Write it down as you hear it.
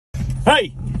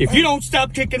Hey, if you don't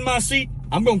stop kicking my seat,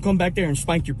 I'm gonna come back there and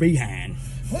spank your behind.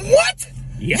 What?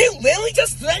 Yeah. You literally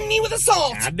just threatened me with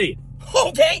assault. I did.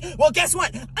 Okay, well, guess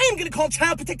what? I am gonna call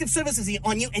Child Protective Services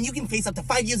on you, and you can face up to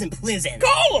 5 years in prison.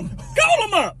 Call him! Call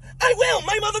him up! I will!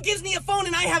 My mother gives me a phone,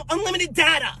 and I have unlimited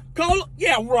data. Call him?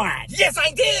 Yeah, right. Yes,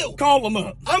 I do! Call him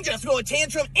up. I'm gonna throw a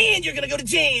tantrum, and you're gonna go to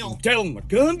jail. Tell him to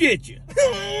come get you.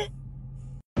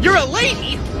 You're a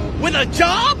lady? With a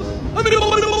job?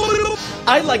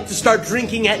 I'd like to start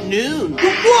drinking at noon.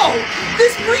 Whoa!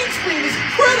 This green screen is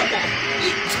incredible!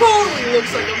 It totally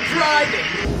looks like I'm driving.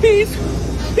 He's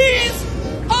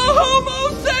a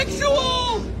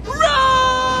homosexual!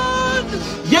 Run!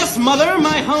 Yes, Mother,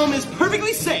 my home is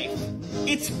perfectly safe.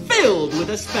 It's filled with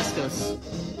asbestos.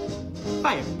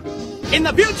 Fireproof. In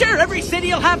the future, every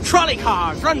city will have trolley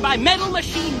cars run by metal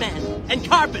machine men and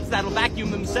carpets that'll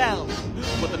vacuum themselves.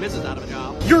 Put the missus out of a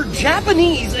job. You're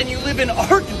Japanese and you live in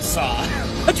Arkansas.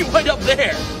 How'd you wind up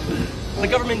there? The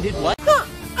government did what? Huh,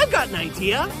 I've got an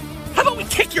idea. How about we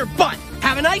kick your butt?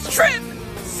 Have a nice trip.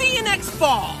 See you next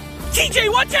fall.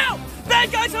 TJ, watch out!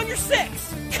 Bad guys on your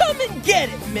six. Come and get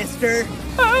it, mister.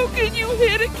 How can you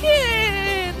hit a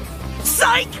kid?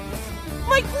 Psych!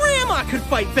 My grandma could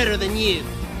fight better than you.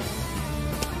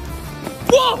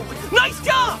 Whoa! Nice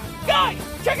job! Guys,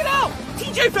 check it out!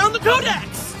 TJ found the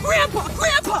codex!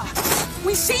 Grandpa!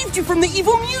 We saved you from the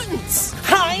evil mutants!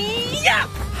 Hiya!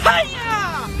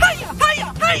 Hiya! Hiya!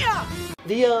 Hiya! Hiya!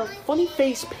 The, funny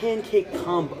face pancake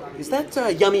combo. Is that,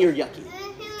 yummy or yucky?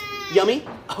 Yummy?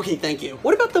 Okay, thank you.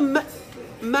 What about the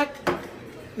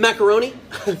macaroni?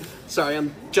 Sorry,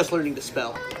 I'm just learning to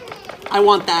spell. I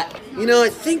want that. You know, I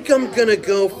think I'm gonna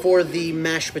go for the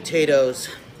mashed potatoes.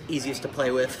 Easiest to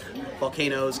play with.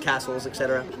 Volcanoes, castles,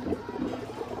 etc.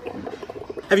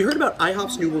 Have you heard about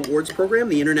IHOP's new rewards program,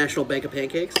 the International Bank of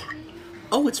Pancakes?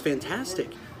 Oh, it's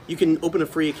fantastic. You can open a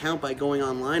free account by going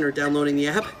online or downloading the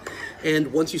app.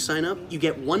 And once you sign up, you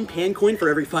get 1 pan coin for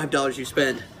every $5 you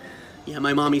spend. Yeah,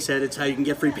 my mommy said it's how you can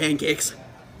get free pancakes.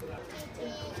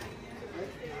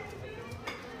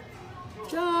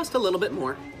 Just a little bit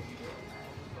more.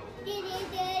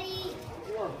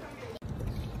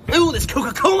 Ooh, this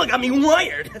Coca-Cola got me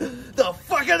wired. The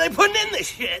fuck are they putting in this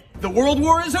shit? The World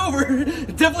War is over.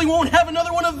 Definitely won't have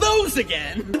another one of those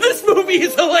again. This movie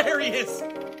is hilarious.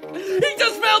 He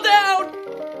just fell down.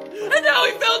 And now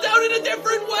he fell down in a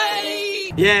different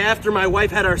way. Yeah, after my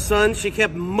wife had our son, she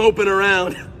kept moping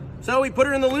around. So we put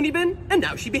her in the loony bin, and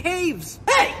now she behaves.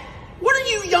 Hey, what are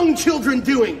you young children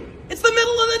doing? It's the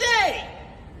middle of the day.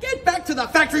 Get back to the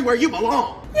factory where you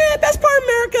belong. Yeah, best part of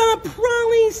America,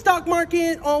 probably stock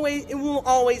market, it will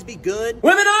always be good.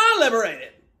 Women are liberated.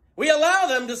 We allow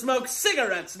them to smoke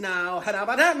cigarettes now.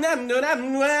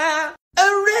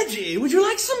 Reggie, would you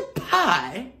like some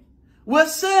pie? We're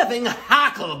serving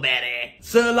Huckleberry.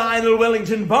 Sir Lionel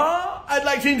Wellington Barr, I'd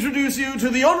like to introduce you to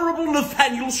the Honorable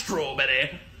Nathaniel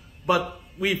Strawberry. But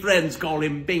we friends call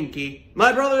him Binky.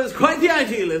 My brother is quite the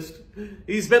idealist.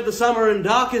 He spent the summer in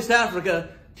darkest Africa,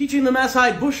 teaching the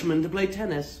Maasai Bushmen to play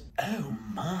tennis. Oh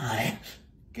my,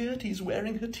 Gertie's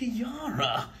wearing her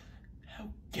tiara. How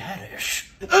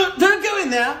garish. Don't go in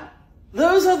there.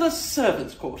 Those are the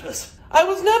servants' quarters. I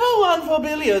was never one for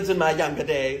billiards in my younger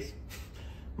days.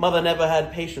 Mother never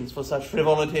had patience for such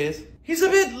frivolities. He's a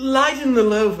bit light in the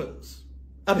loafers.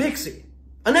 A pixie.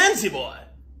 A Nancy boy.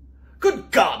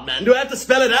 Good God, man, do I have to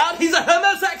spell it out? He's a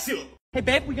homosexual. Hey,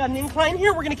 babe, we got an incline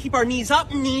here. We're gonna keep our knees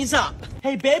up, knees up.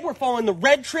 Hey, babe, we're following the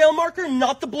red trail marker,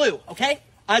 not the blue, okay?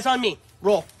 Eyes on me.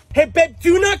 Roll. Hey, babe,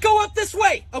 do not go up this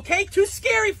way, okay? Too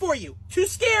scary for you. Too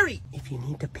scary. If you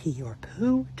need to pee or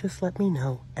poo, just let me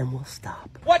know and we'll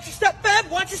stop. Watch your step, babe.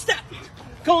 Watch your step.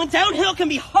 Going downhill can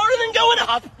be harder than going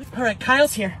up. All right,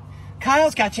 Kyle's here.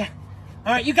 Kyle's got you.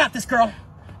 All right, you got this, girl.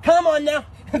 Come on now.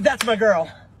 That's my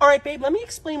girl. All right, babe, let me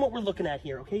explain what we're looking at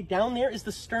here, okay? Down there is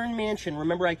the Stern Mansion.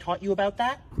 Remember I taught you about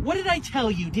that? What did I tell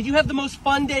you? Did you have the most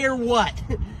fun day or what?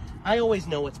 I always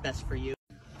know what's best for you.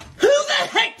 Who the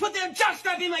heck put their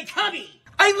jockstrap in my cubby?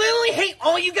 I literally hate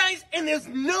all you guys, and there's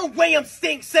no way I'm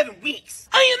staying 7 weeks.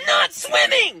 I am not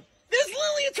swimming! There's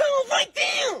literally a tunnel right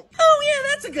there! Oh yeah,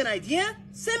 that's a good idea.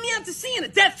 Send me out to sea in a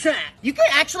death trap. You could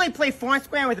actually play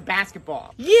foursquare with a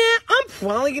basketball. Yeah, I'm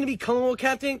probably gonna be Colonel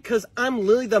Captain, because I'm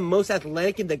literally the most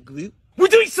athletic in the group. We're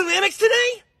doing ceramics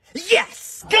today?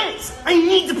 Yes! Guys, I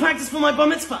need to practice for my bar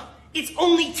mitzvah. It's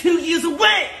only 2 years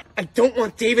away! I don't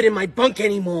want David in my bunk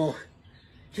anymore.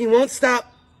 He won't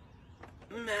stop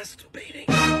masturbating.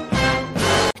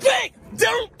 Greg,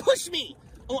 don't push me!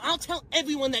 Or I'll tell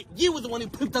everyone that you were the one who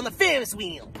pooped on the Ferris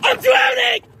wheel. I'm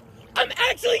drowning! I'm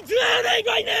actually drowning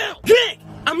right now! Greg,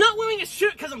 I'm not wearing a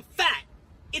shirt because I'm fat.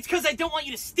 It's because I don't want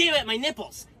you to stare at my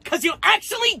nipples. Because you're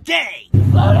actually gay.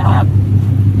 Slow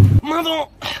down. Mother,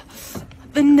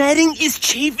 the netting is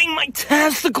chafing my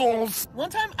testicles. One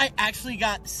time I actually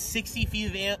got 60 feet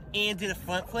of air and did a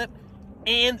front flip.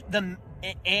 And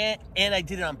I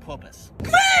did it on purpose.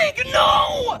 Greg,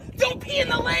 no! Don't pee in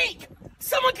the lake!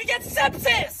 Someone could get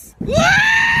sepsis!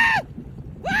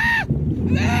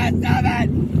 Stop it!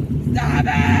 Stop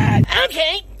it!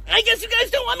 Okay, I guess you guys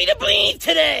don't want me to breathe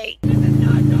today. This is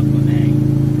not good for me.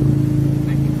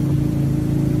 I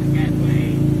can't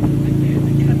breathe.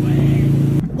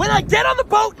 When I get on the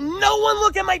boat, no one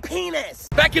look at my penis.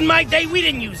 Back in my day, we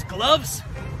didn't use gloves.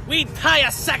 We'd tie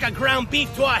a sack of ground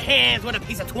beef to our hands with a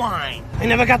piece of twine. I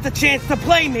never got the chance to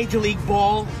play Major League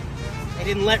Ball. They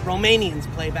didn't let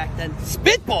Romanians play back then.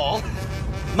 Spitball?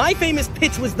 My famous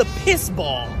pitch was the piss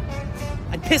ball.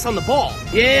 I'd piss on the ball.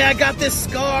 Yeah, I got this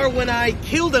scar when I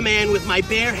killed a man with my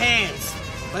bare hands.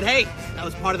 But hey, that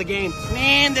was part of the game.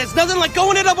 Man, there's nothing like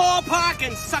going to the ballpark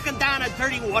and sucking down a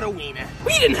dirty water wiener.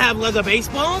 We didn't have leather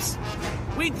baseballs.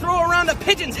 We'd throw around a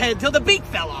pigeon's head till the beak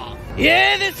fell off.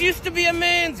 Yeah, this used to be a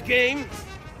man's game.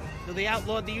 So they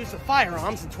outlawed the use of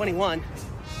firearms in 21.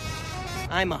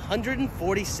 I'm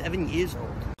 147 years old.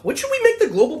 What should we make the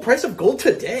global price of gold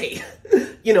today?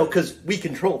 You know, because we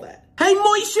control that. Hey,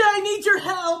 Moisha, I need your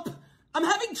help. I'm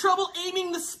having trouble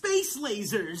aiming the space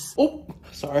lasers. Oh,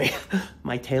 sorry.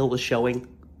 My tail was showing.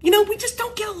 You know, we just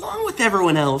don't get along with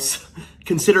everyone else,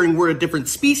 considering we're a different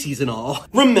species and all.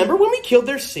 Remember when we killed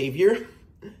their savior?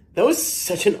 That was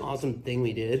such an awesome thing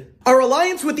we did. Our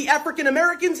alliance with the African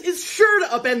Americans is sure to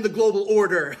upend the global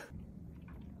order.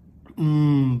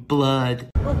 Blood.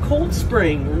 Oh, Cold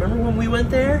Spring. Remember when we went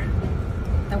there?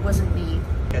 That wasn't me.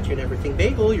 Got you an everything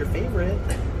bagel, your favorite.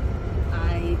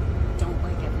 I don't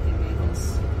like everything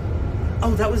bagels.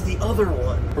 Oh, that was the other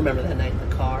one. Remember that night in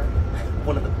the car?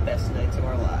 One of the best nights of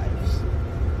our lives.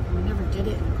 We never did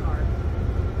it in a car.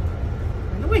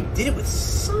 I know I did it with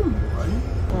someone.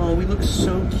 Oh, we look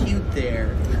so cute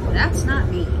there. That's not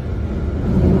me.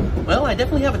 Well, I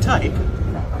definitely have a type.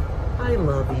 I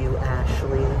love you,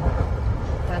 Ashley.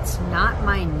 That's not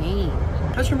my name.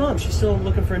 How's your mom? She's still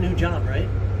looking for a new job, right?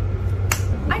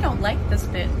 I don't like this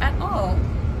bit at all.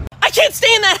 I can't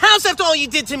stay in that house after all you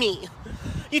did to me.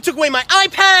 You took away my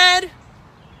iPad.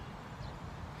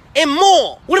 And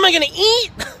more. What am I gonna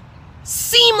eat?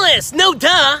 Seamless, no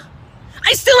duh.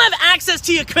 I still have access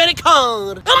to your credit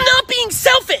card. I'm not being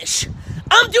selfish.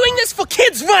 I'm doing this for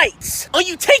kids' rights. Are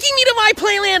you taking me to my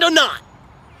playland or not?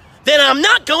 Then I'm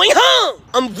not going home.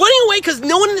 I'm running away because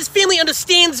no one in this family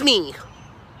understands me.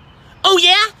 Oh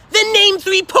yeah? Then name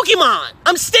 3 Pokemon.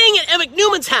 I'm staying at Eric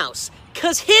Newman's house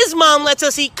because his mom lets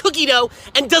us eat cookie dough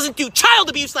and doesn't do child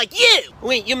abuse like you.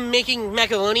 Wait, you're making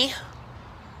macaroni?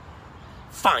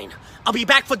 Fine. I'll be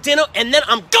back for dinner and then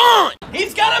I'm gone!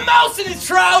 He's got a mouse in his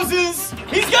trousers!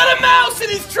 He's got a mouse in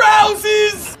his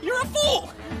trousers! You're a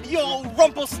fool! You old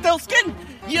Rumpelstiltskin!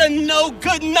 You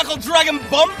no-good knuckle-dragging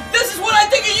bum! This is what I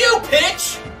think of you,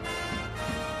 bitch!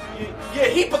 You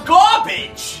heap of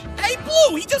garbage! Hey,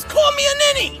 Blue, he just called me a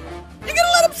ninny! You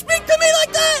gonna let him speak to me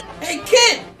like that? Hey,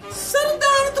 kid! Settle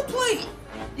down at the plate!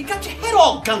 You got your head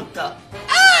all gunked up!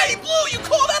 Hey, Blue, you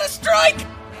call that a strike?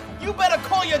 You better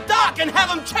call your doc and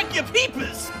have him check your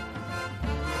peepers.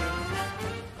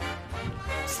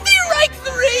 Strike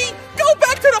 3! Go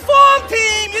back to the farm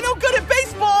team! You're no good at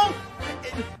baseball!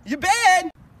 You're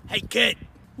bad! Hey, kid.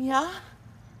 Yeah?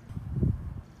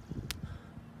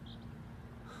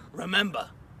 Remember,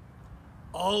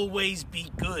 always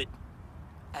be good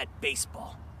at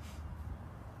baseball.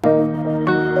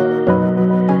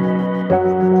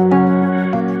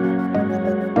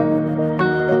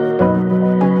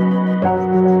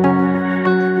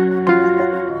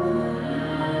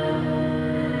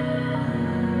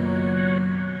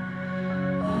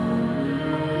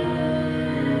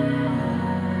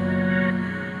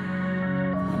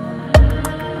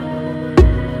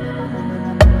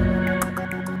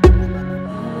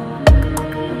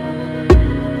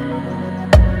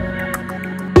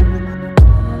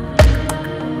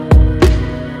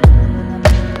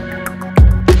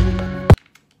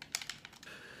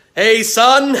 Hey,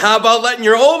 son, how about letting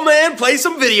your old man play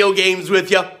some video games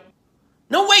with you?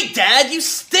 No, wait, Dad, you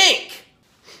stink!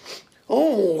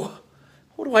 Oh,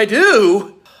 what do I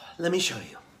do? Let me show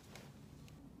you.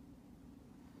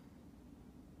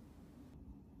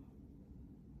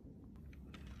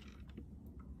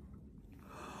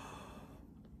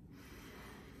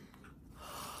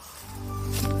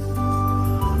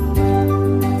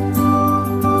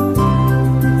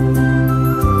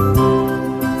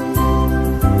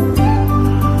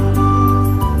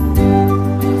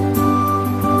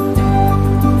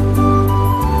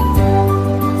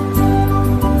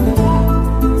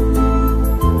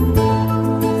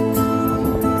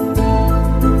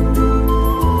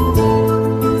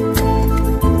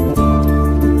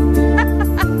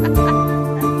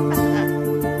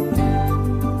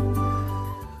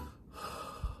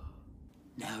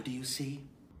 you see?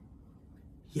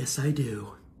 Yes, I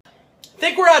do.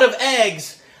 Think we're out of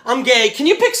eggs. I'm gay. Can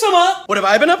you pick some up? What have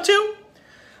I been up to?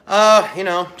 You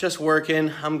know, just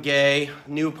working. I'm gay.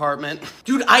 New apartment.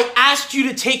 Dude, I asked you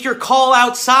to take your call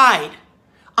outside.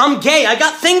 I'm gay. I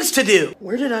got things to do.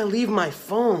 Where did I leave my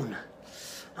phone?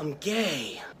 I'm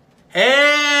gay.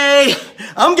 Hey!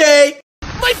 I'm gay.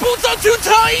 My boots are too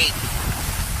tight!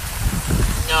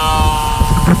 No!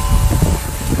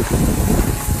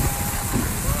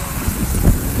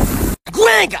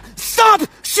 Greg, stop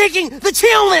shaking the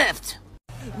chairlift!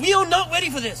 We are not ready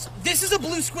for this. This is a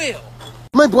blue square.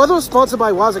 My brother was sponsored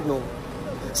by 𝐤𝐲𝐥𝐞.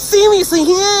 Seriously,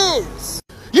 he is!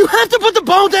 You have to put the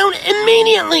ball down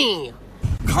immediately!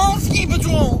 Call ski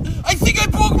patrol! I think I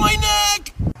broke my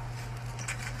neck!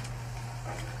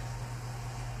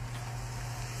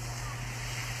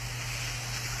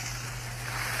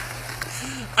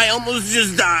 I almost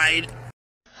just died.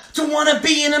 Don't wanna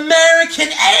be an American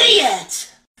idiot!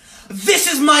 This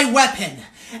is my weapon,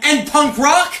 and punk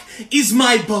rock is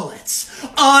my bullets.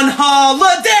 On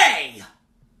holiday!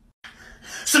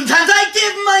 Sometimes I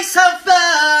give myself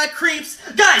the creeps.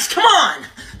 Guys, come on!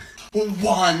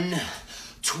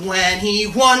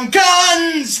 121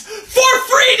 guns for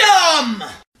freedom!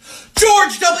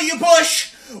 George W.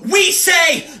 Bush, we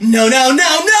say no, no,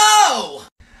 no, no!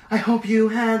 I hope you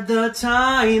had the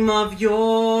time of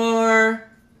your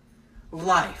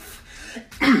life.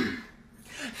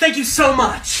 Thank you so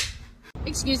much.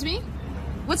 Excuse me?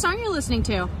 What song are you listening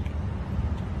to?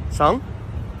 Song?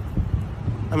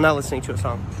 I'm not listening to a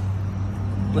song.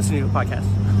 I'm listening to a podcast.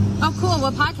 Oh, cool.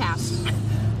 What podcast?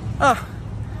 Oh,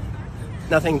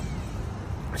 nothing.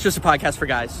 It's just a podcast for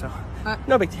guys, so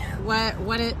no big deal.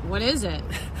 What is it?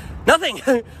 Nothing.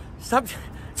 Stop.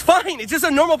 It's fine. It's just a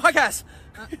normal podcast.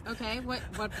 Okay. What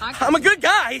podcast? I'm a good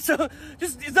guy, so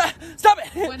just stop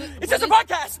it. It's just a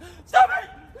podcast. Stop it.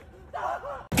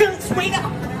 Guns, wait up.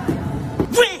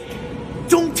 Wait.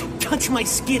 Don't touch my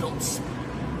Skittles.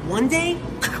 One day,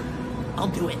 I'll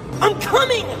do it. I'm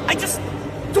coming. I just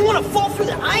don't want to fall through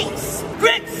the ice.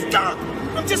 Greg, stop.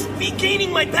 I'm just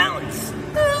regaining my balance.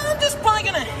 I'm just probably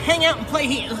gonna hang out and play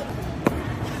here.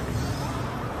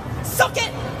 Suck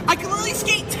it! I can only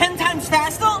skate 10 times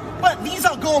faster, but these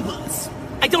are goal boots.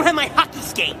 I don't have my hockey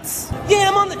skates. Yeah,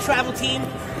 I'm on the travel team.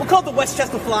 We're called the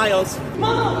Westchester Flyers.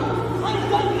 Mom, I'm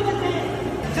done with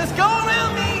it. Just go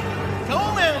around me. Go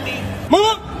around me.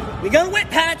 Mom, we got a wet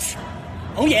patch.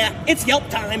 Oh yeah, it's Yelp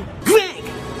time. Greg,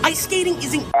 ice skating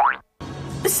isn't.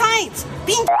 Besides,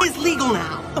 being is legal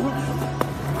now.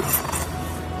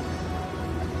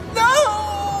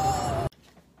 No!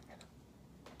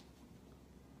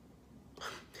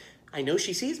 I know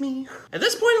she sees me. At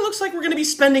this point, it looks like we're gonna be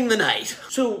spending the night.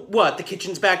 So what, the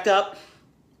kitchen's backed up?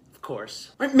 Of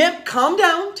course. All right, ma'am, calm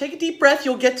down. Take a deep breath.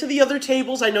 You'll get to the other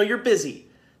tables. I know you're busy.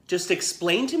 Just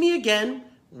explain to me again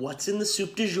what's in the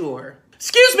soup du jour.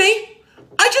 Excuse me!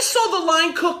 I just saw the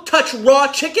line cook touch raw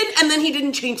chicken and then he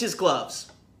didn't change his gloves.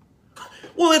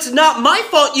 Well, it's not my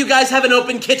fault you guys have an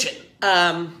open kitchen.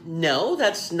 No,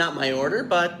 that's not my order,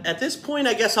 but at this point,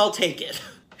 I guess I'll take it.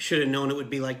 Should have known it would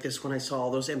be like this when I saw all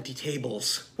those empty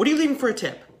tables. What are you leaving for a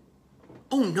tip?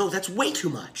 Oh no, that's way too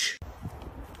much.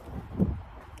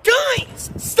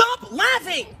 Guys, stop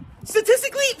laughing!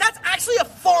 Statistically, that's actually a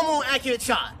far more accurate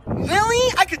shot.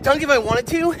 Really? I could dunk if I wanted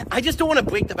to. I just don't want to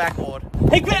break the backboard.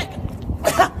 Hey, Greg!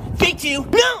 Faked you.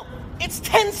 No! It's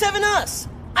 10-7 us.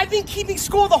 I've been keeping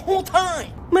score the whole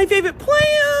time. My favorite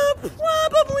player,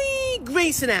 probably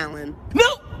Grayson Allen.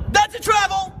 Nope, that's a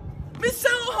travel. Miss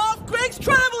Sauerhoff, Greg's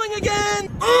traveling again.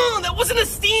 That wasn't a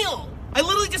steal. I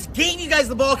literally just gave you guys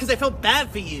the ball because I felt bad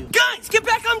for you. Guys, get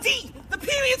back on D. The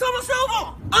period's almost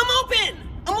over. I'm open.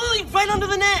 I'm literally right under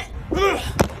the net.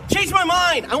 Changed my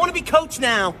mind. I want to be coach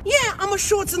now. Yeah, I'm a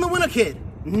shorts in the winter kid.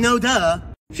 No duh.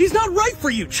 She's not right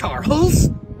for you, Charles.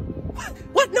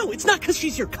 What? No, it's not because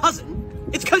she's your cousin.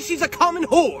 It's because she's a common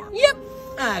whore. Yep.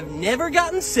 I've never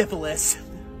gotten syphilis.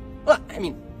 Well, I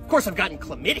mean, of course I've gotten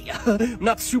chlamydia. I'm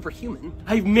not superhuman.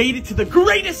 I've made it to the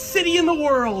greatest city in the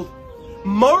world.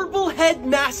 Marblehead,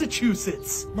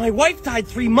 Massachusetts. My wife died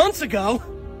 3 months ago.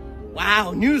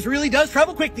 Wow, news really does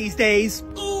travel quick these days.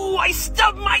 Ooh, I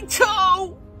stubbed my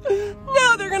toe.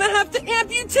 Now they're gonna have to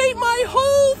amputate my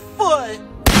whole foot.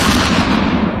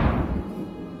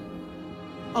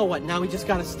 Oh, what, now we just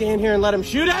gotta stand here and let him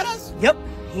shoot at us? Yep,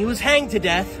 he was hanged to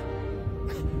death.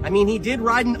 I mean, he did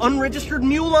ride an unregistered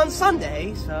mule on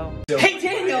Sunday, so... Hey,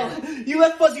 Daniel! You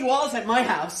left fuzzy walls at my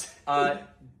house.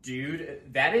 Dude,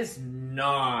 that is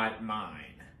not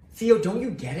mine. Theo, don't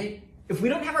you get it? If we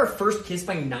don't have our first kiss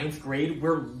by 9th grade,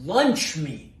 we're lunch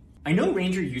meat. I know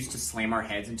Ranger used to slam our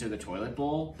heads into the toilet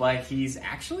bowl, but he's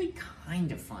actually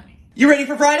kind of funny. You ready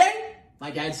for Friday? My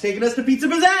dad's taking us to Pizza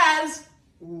Pizzazz.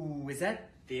 Ooh, is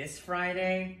that this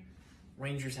Friday?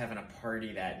 Ranger's having a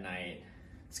party that night.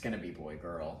 It's gonna be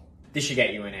boy-girl. This should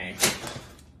get you an A.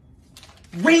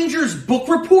 Ranger's book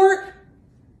report?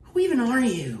 Who even are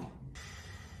you?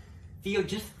 Theo,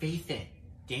 just face it.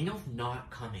 Daniel's not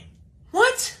coming.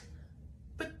 What?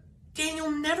 But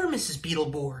Daniel never misses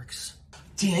Beetleborgs.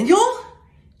 Daniel?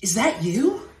 Is that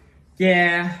you?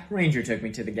 Yeah, Ranger took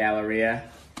me to the Galleria.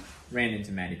 Ran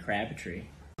into Maddie Crabtree.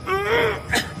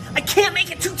 I can't make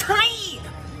it too tight!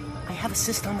 I have a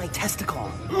cyst on my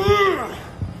testicle.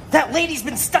 That lady's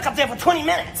been stuck up there for 20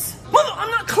 minutes. Mother,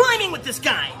 I'm not climbing with this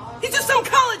guy. He's just some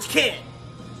college kid.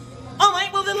 All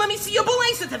right, well then let me see your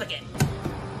belay certificate.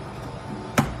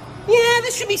 Yeah,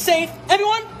 this should be safe.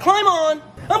 Everyone, climb on.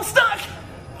 I'm stuck.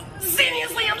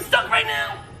 Seriously, I'm stuck right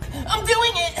now. I'm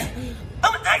doing it.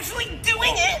 I'm actually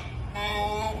doing it.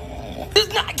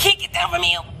 I can't get down from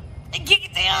here. I can't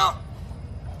get down.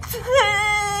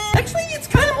 Actually, it's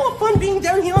kind of more fun being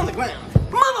down here on the ground.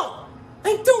 Mother,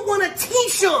 I don't want a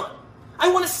t-shirt. I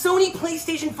want a Sony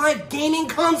PlayStation 5 gaming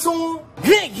console.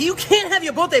 Greg, you can't have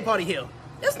your birthday party here.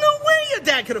 There's no way your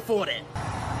dad could afford it.